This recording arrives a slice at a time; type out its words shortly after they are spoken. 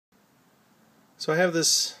So I have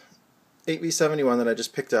this 8V71 that I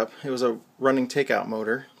just picked up. It was a running takeout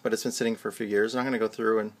motor, but it's been sitting for a few years. And I'm going to go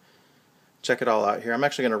through and check it all out here. I'm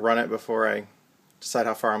actually going to run it before I decide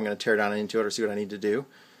how far I'm going to tear down into it or see what I need to do.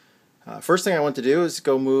 First thing I want to do is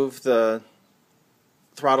go move the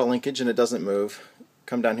throttle linkage, and it doesn't move.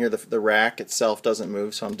 Come down here, the rack itself doesn't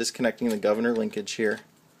move, so I'm disconnecting the governor linkage here.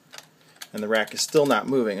 And the rack is still not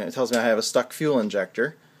moving. It tells me I have a stuck fuel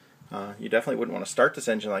injector. You definitely wouldn't want to start this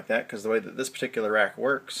engine like that, because the way that this particular rack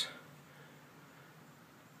works,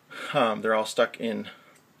 they're all stuck in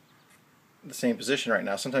the same position right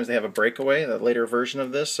now. Sometimes they have a breakaway, the later version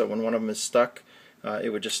of this, so when one of them is stuck,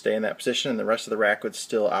 it would just stay in that position and the rest of the rack would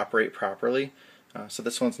still operate properly. So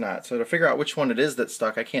this one's not. So to figure out which one it is that's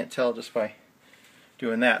stuck, I can't tell just by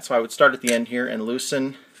doing that. So I would start at the end here and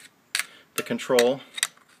loosen the control.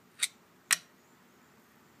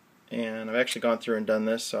 And I've actually gone through and done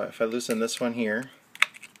this, so if I loosen this one here,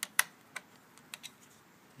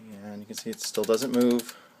 and you can see it still doesn't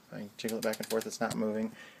move. If I jiggle it back and forth, it's not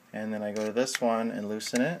moving. And then I go to this one and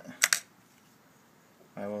loosen it,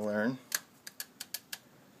 I will learn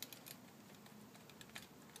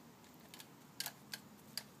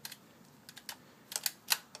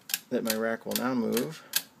that my rack will now move,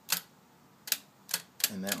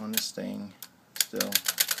 and that one is staying still.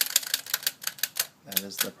 That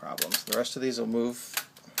is the problem. So the rest of these will move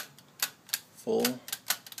full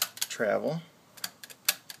travel,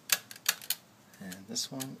 and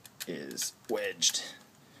this one is wedged.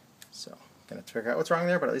 So I'm going to figure out what's wrong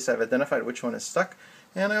there, but at least I've identified which one is stuck.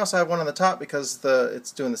 And I also have one on the top because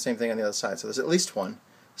it's doing the same thing on the other side. So there's at least one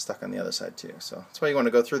stuck on the other side too. So that's why you want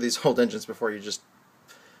to go through these old engines before you just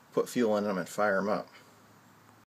put fuel in them and fire them up.